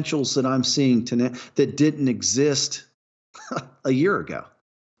potentials that I'm seeing today that didn't exist a year ago.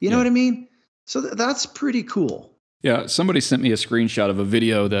 You know what I mean? So that's pretty cool. Yeah, somebody sent me a screenshot of a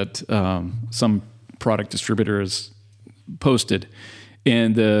video that some product distributor has posted,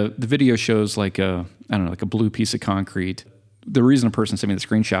 and the video shows like a blue piece of concrete. The reason a person sent me the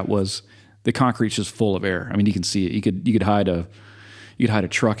screenshot was the concrete's just full of air. I mean, you can see it. You could hide a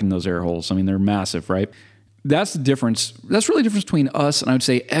truck in those air holes. I mean, they're massive, right? That's the difference. That's really the difference between us and I would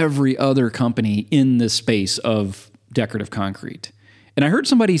say every other company in this space of decorative concrete. And I heard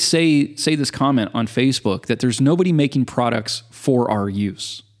somebody say this comment on Facebook that there's nobody making products for our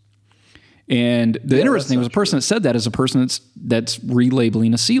use. And the interesting thing was the person that said that is a person that's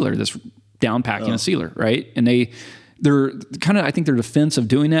relabeling a sealer, that's downpacking a sealer, right? And they're kind of, I think their defense of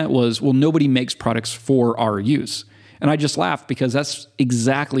doing that was, well, nobody makes products for our use. And I just laughed because that's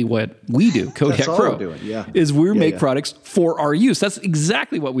exactly what we do. Kodiak Pro is we make products for our use. That's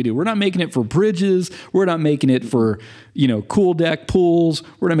exactly what we do. We're not making it for bridges. We're not making it for, cool deck pools.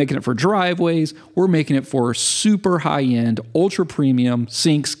 We're not making it for driveways. We're making it for super high-end, ultra premium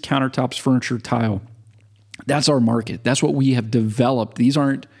sinks, countertops, furniture, tile. That's our market. That's what we have developed. These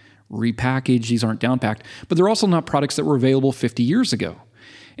aren't repackaged. These aren't downpacked. But they're also not products that were available 50 years ago.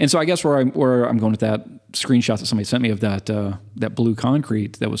 And so I guess where I'm going with that screenshot that somebody sent me of that blue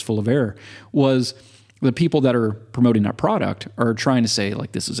concrete that was full of air was the people that are promoting that product are trying to say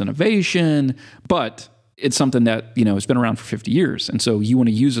like this is innovation, but it's something that has been around for 50 years, and so you want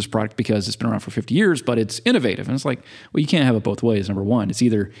to use this product because it's been around for 50 years, but it's innovative. And it's like, well, you can't have it both ways. Number one, it's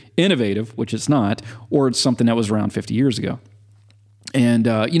either innovative, which it's not, or it's something that was around 50 years ago. And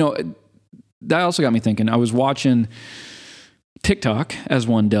that also got me thinking. I was watching TikTok, as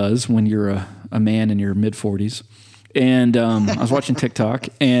one does when you're a man in your mid-40s. And I was watching TikTok,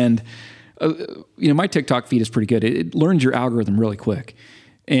 and my TikTok feed is pretty good. It learns your algorithm really quick.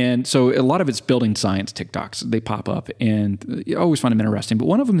 And so a lot of it's building science TikToks. They pop up, and you always find them interesting. But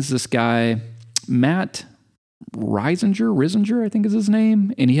one of them is this guy, Matt Risinger, I think is his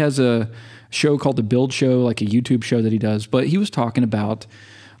name. And he has a show called The Build Show, like a YouTube show that he does. But he was talking about,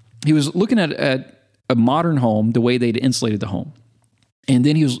 he was looking at a modern home, the way they'd insulated the home. And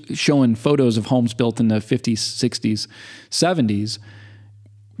then he was showing photos of homes built in the 50s, 60s, 70s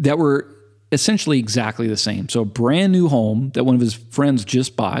that were essentially exactly the same. So a brand new home that one of his friends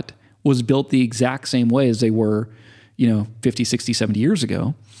just bought was built the exact same way as they were, 50, 60, 70 years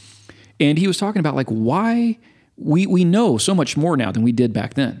ago. And he was talking about like why we know so much more now than we did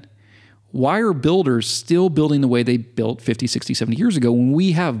back then. why are builders still building the way they built 50, 60, 70 years ago when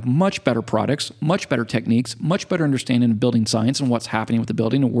we have much better products, much better techniques, much better understanding of building science and what's happening with the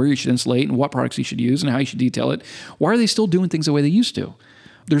building and where you should insulate and what products you should use and how you should detail it? Why are they still doing things the way they used to?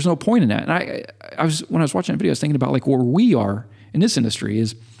 There's no point in that. And when I was watching that video, I was thinking about like where we are in this industry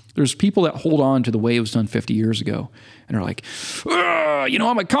is there's people that hold on to the way it was done 50 years ago and are like,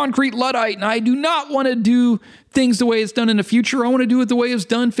 I'm a concrete Luddite and I do not want to do things the way it's done in the future. I want to do it the way it was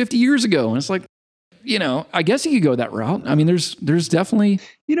done 50 years ago. And it's like, I guess you could go that route. I mean, there's definitely...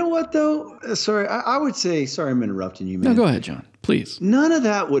 You know what, though? Sorry, I would say, sorry I'm interrupting you, man. No, go ahead, John, please. None of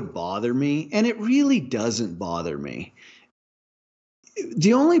that would bother me, and it really doesn't bother me.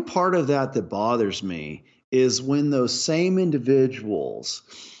 The only part of that bothers me is when those same individuals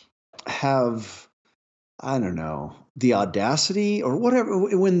have, I don't know, the audacity or whatever,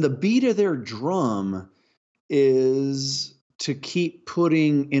 when the beat of their drum is to keep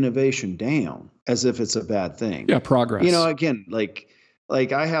putting innovation down as if it's a bad thing. Yeah, progress. Again, like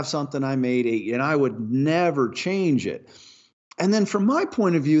I have something I made and I would never change it. And then from my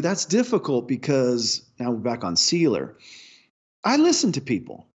point of view, that's difficult because now we're back on sealer. I listen to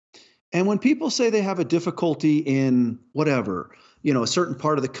people. And when people say they have a difficulty in whatever, a certain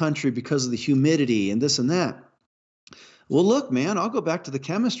part of the country because of the humidity and this and that. Well, look, man, I'll go back to the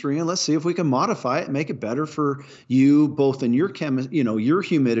chemistry and let's see if we can modify it and make it better for you, both in your your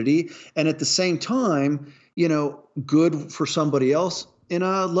humidity and at the same time, good for somebody else in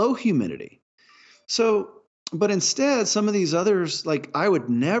a low humidity. So, but instead, some of these others, like I would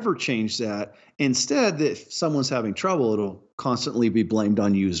never change that. Instead, if someone's having trouble, it'll constantly be blamed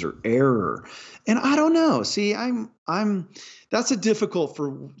on user error. And I don't know. See, that's a difficult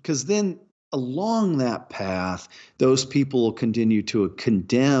because then along that path, those people will continue to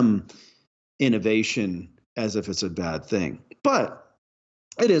condemn innovation as if it's a bad thing. But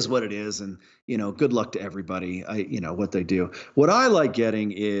it is what it is. And, good luck to everybody, what they do. What I like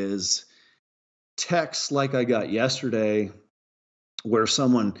getting is texts like I got yesterday where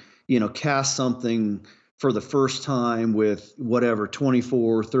someone, cast something for the first time with whatever,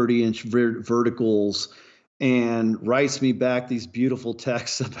 24, 30-inch verticals and writes me back these beautiful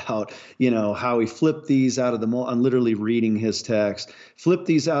texts about, how he flipped these out of the mold. I'm literally reading his text. Flipped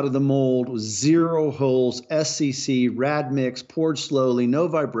these out of the mold with 0 holes, SCC, rad mix, poured slowly, no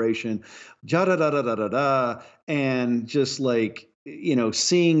vibration, da-da-da-da-da-da-da, and just like,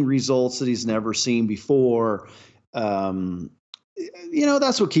 seeing results that he's never seen before. That's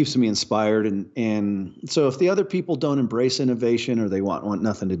what keeps me inspired. And so if the other people don't embrace innovation or they want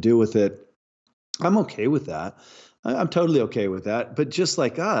nothing to do with it, I'm okay with that. I'm totally okay with that. But just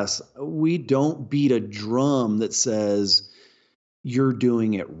like us, we don't beat a drum that says you're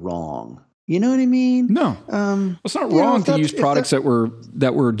doing it wrong. You know what I mean? No, it's not wrong to use products that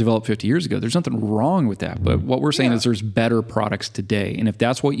were developed 50 years ago. There's nothing wrong with that. But what we're saying is there's better products today. And if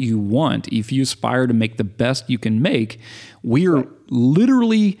that's what you want, if you aspire to make the best you can make, we are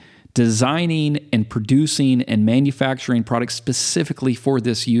literally designing and producing and manufacturing products specifically for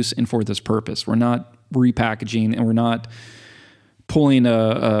this use and for this purpose. We're not repackaging and we're not pulling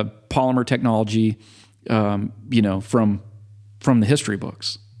a polymer technology, from the history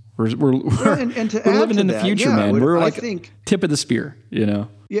books. We're living in the future, man. We're tip of the spear, Yeah,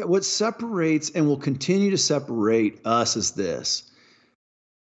 what separates and will continue to separate us is this.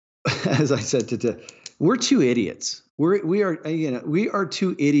 As I said, we're two idiots. We are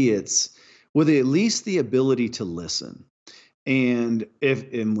two idiots with at least the ability to listen. And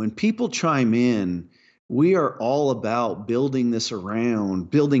when people chime in, we are all about building this around,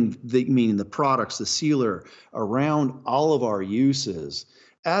 the products, the sealer around all of our uses.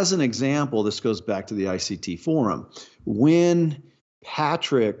 As an example, this goes back to the ICT forum. When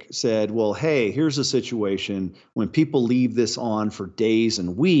Patrick said, well, hey, here's a situation when people leave this on for days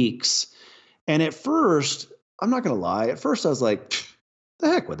and weeks. And at first, I'm not going to lie, at first I was like, the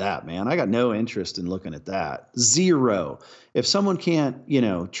heck with that, man. I got no interest in looking at that. Zero. If someone can't,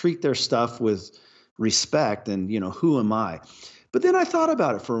 treat their stuff with respect, then, who am I? But then I thought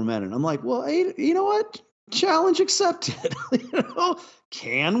about it for a minute. I'm like, well, hey, you know what? Challenge accepted.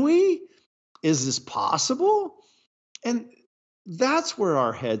 Can we? Is this possible? And that's where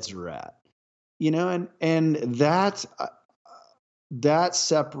our heads are at, and that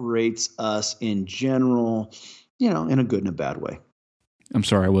separates us in general, in a good and a bad way. I'm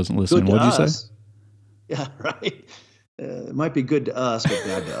sorry, I wasn't listening. What did you say? Yeah, right. It might be good to us, but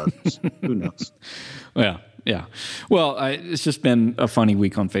bad to others. Who knows? Yeah. Well, it's just been a funny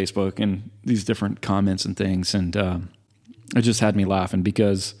week on Facebook and these different comments and things. And it just had me laughing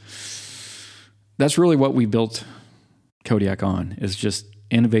because that's really what we built Kodiak on, is just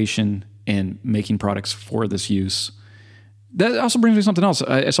innovation and making products for this use. That also brings me to something else.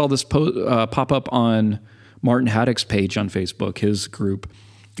 I saw this pop up on Martin Haddock's page on Facebook, his group,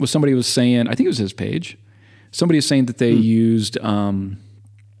 was somebody was saying, I think it was his page, somebody was saying that they used a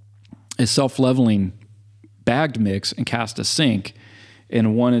self-leveling bagged mix and cast a sink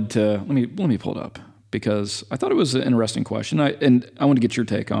and wanted to, let me pull it up because I thought it was an interesting question. I want to get your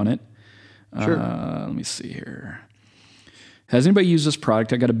take on it. Sure. Let me see here. Has anybody used this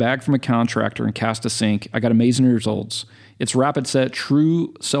product? I got a bag from a contractor and cast a sink. I got amazing results. It's Rapid Set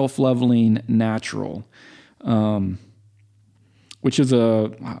True Self-Leveling Natural, which is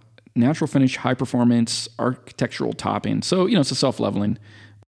a natural finish, high performance architectural topping. So, it's a self-leveling.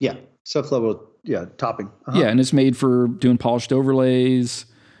 Yeah. Self-level, topping. Uh-huh. Yeah. And it's made for doing polished overlays,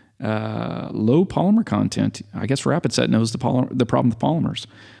 low polymer content. I guess Rapid Set knows the problem with polymers.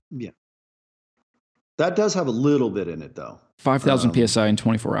 Yeah. That does have a little bit in it, though. 5,000 PSI in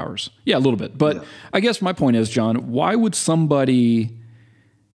 24 hours. Yeah, a little bit. But I guess my point is, John, why would somebody,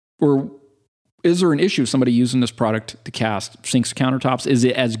 or is there an issue of somebody using this product to cast sinks, countertops? Is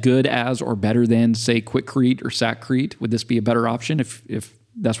it as good as or better than, say, Quickcrete or Sackcrete? Would this be a better option if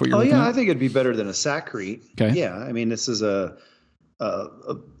that's what you're looking at? I think it'd be better than a Sackcrete. Okay. Yeah, I mean, this is a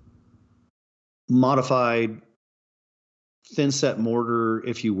modified thin set mortar,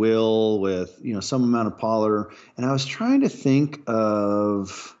 if you will, with some amount of polymer. And I was trying to think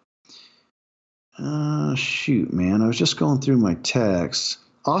of I was just going through my text.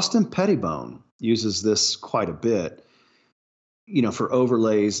 Austin Pettibone uses this quite a bit, for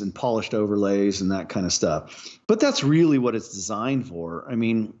overlays and polished overlays and that kind of stuff. But that's really what it's designed for. I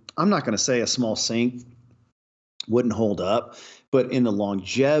mean, I'm not going to say a small sink wouldn't hold up, but in the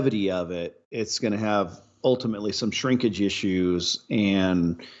longevity of it, it's going to have ultimately some shrinkage issues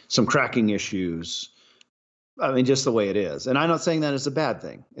and some cracking issues. I mean, just the way it is. And I'm not saying that is a bad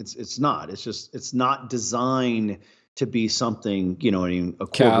thing. It's not. It's just, it's not designed to be something, a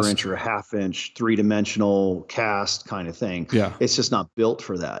quarter inch or a half inch, 3-dimensional cast kind of thing. Yeah. It's just not built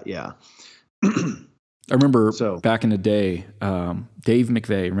for that. Yeah. I remember back in the day, Dave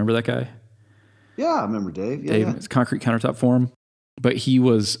McVeigh, remember that guy? Yeah, I remember Dave. Yeah, Dave, it's Concrete Countertop Forum. But he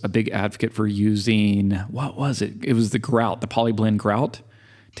was a big advocate for using, what was it? It was the grout, the polyblend grout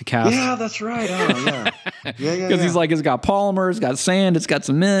to cast. Yeah, that's right. Oh, yeah. Yeah. Because he's like, it's got polymer, it's got sand, it's got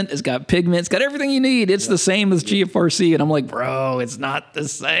cement, it's got pigment, it's got everything you need. It's the same as GFRC. And I'm like, bro, it's not the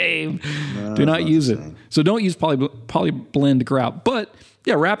same. No, do not use it. So don't use polyblend grout. But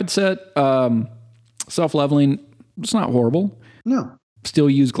yeah, Rapid Set, self-leveling, it's not horrible. No. Still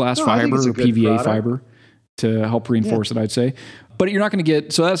use glass fiber or PVA fiber to help reinforce it, I'd say. But you're not going to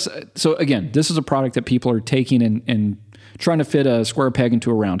get, so again, this is a product that people are taking and trying to fit a square peg into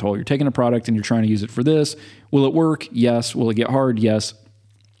a round hole. You're taking a product and you're trying to use it for this. Will it work? Yes. Will it get hard? Yes.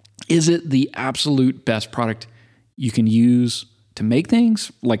 Is it the absolute best product you can use to make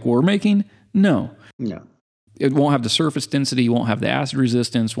things like we're making? No. No. It won't have the surface density, won't have the acid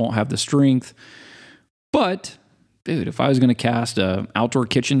resistance, won't have the strength. But, dude, if I was going to cast an outdoor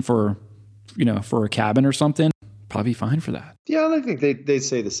kitchen for a cabin or something, probably fine for that. Yeah, I think they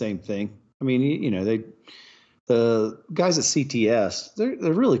say the same thing. I mean, the guys at CTS,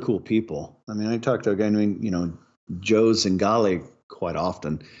 they're really cool people. I mean, I talk to a guy named, Joe Zingale quite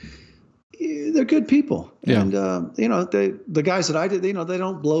often. They're good people. Yeah. And, the guys that I did, they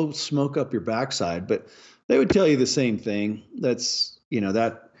don't blow smoke up your backside, but they would tell you the same thing. That's,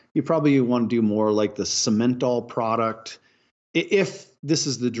 that you probably want to do more like the Cementol product if this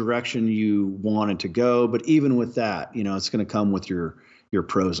is the direction you wanted to go. But even with that, it's going to come with your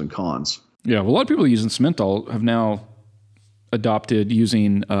pros and cons. Yeah, well, a lot of people using Cementol have now adopted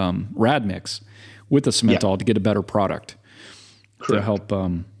using Radmix with the Cementol to get a better product. Correct.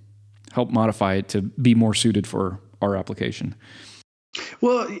 To help modify it to be more suited for our application.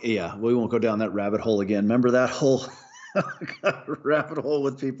 Well, yeah, we won't go down that rabbit hole again. Remember that whole rabbit hole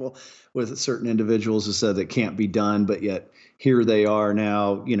with people, with certain individuals who said it can't be done, but yet here they are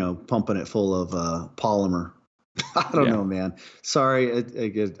now, pumping it full of polymer. I don't know, man. Sorry,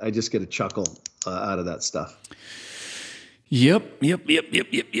 I just get a chuckle out of that stuff. Yep.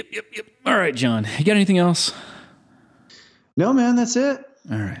 All right, John, you got anything else? No, man, that's it.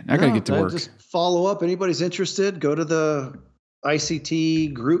 All right, I got to get to work. Just follow up. Anybody's interested, go to the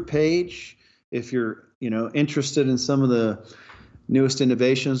ICT group page. If you're, interested in some of the newest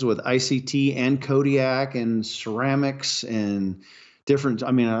innovations with ICT and Kodiak and ceramics and different,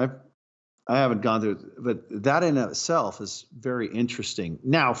 I mean, I haven't gone through, but that in itself is very interesting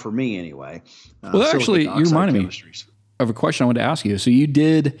now for me anyway. Well, actually, you reminded me of a question I wanted to ask you. So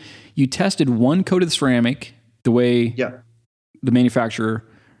you tested one coated ceramic the way the manufacturer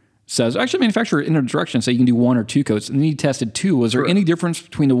says, actually manufacturer in a direction say you can do 1 or 2 coats, and then you tested 2. Was there any difference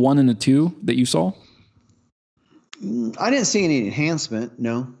between the 1 and the 2 that you saw? I didn't see any enhancement,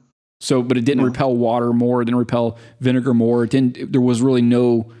 no. So, but it didn't repel water more, it didn't repel vinegar more. There was really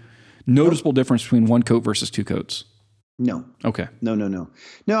no noticeable difference between 1 coat versus 2 coats. No. Okay. No.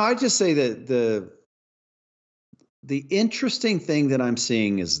 No, I just say that the interesting thing that I'm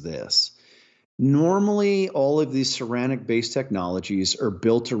seeing is this. Normally, all of these ceramic-based technologies are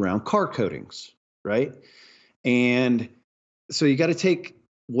built around car coatings, right? And so you got to take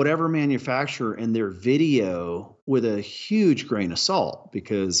whatever manufacturer and their video with a huge grain of salt,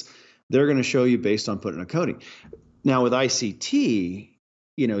 because they're going to show you based on putting a coating. Now with ICT,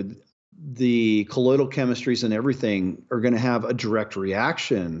 the colloidal chemistries and everything are going to have a direct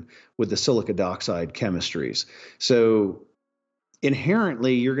reaction with the silica dioxide chemistries. So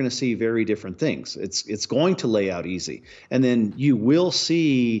inherently, you're going to see very different things. It's going to lay out easy. And then you will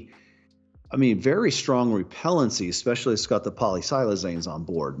see, very strong repellency, especially if it's got the polysiloxanes on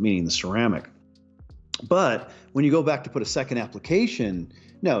board, meaning the ceramic. But when you go back to put a second application,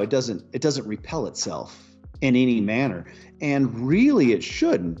 no, it doesn't repel itself in any manner. And really it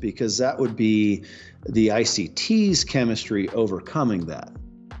shouldn't, because that would be the ICT's chemistry overcoming that.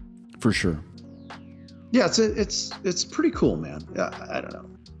 For sure. Yeah, it's pretty cool, man. I don't know.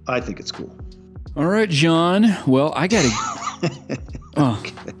 I think it's cool. All right, John. Well, I gotta. I'm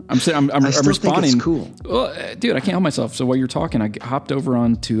responding. Think it's cool. Well, dude, I can't help myself. So while you're talking, I hopped over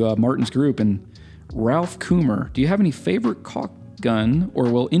onto Martin's group, and Ralph Coomer. Do you have any favorite caulk gun, or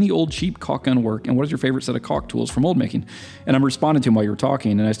will any old cheap caulk gun work? And what is your favorite set of caulk tools for mold making? And I'm responding to him while you were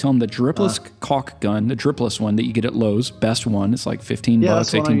talking, and I was telling him the dripless caulk gun, the dripless one that you get at Lowe's, best one. It's like $15,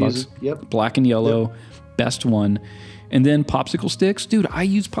 $18. Yep. Black and yellow, best one. And then popsicle sticks. Dude, I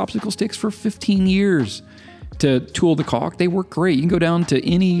use popsicle sticks for 15 years to tool the caulk. They work great. You can go down to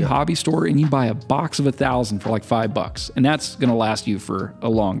any hobby store and you buy a box of 1,000 for like $5, and that's going to last you for a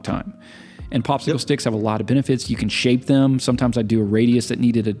long time. And popsicle sticks have a lot of benefits. You can shape them. Sometimes I do a radius that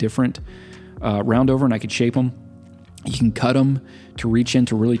needed a different round over, and I could shape them. You can cut them to reach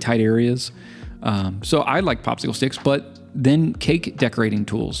into really tight areas. So I like popsicle sticks, but then cake decorating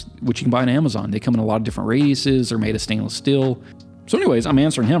tools, which you can buy on Amazon. They come in a lot of different radiuses. They're made of stainless steel. So anyways, I'm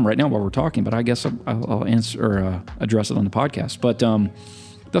answering him right now while we're talking, but I guess I'll answer or address it on the podcast. But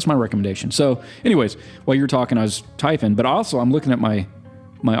that's my recommendation. So anyways, while you're talking, I was typing, but also I'm looking at my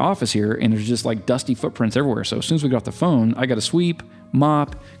office here, and there's just like dusty footprints everywhere. So as soon as we get off the phone, I got to sweep,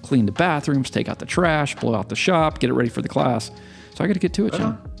 mop, clean the bathrooms, take out the trash, blow out the shop, get it ready for the class. So I got to get to it,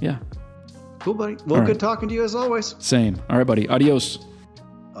 John. Yeah. Cool, buddy. Well, good talking to you as always. Same. All right, buddy. Adios.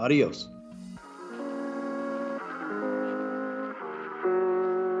 Adios.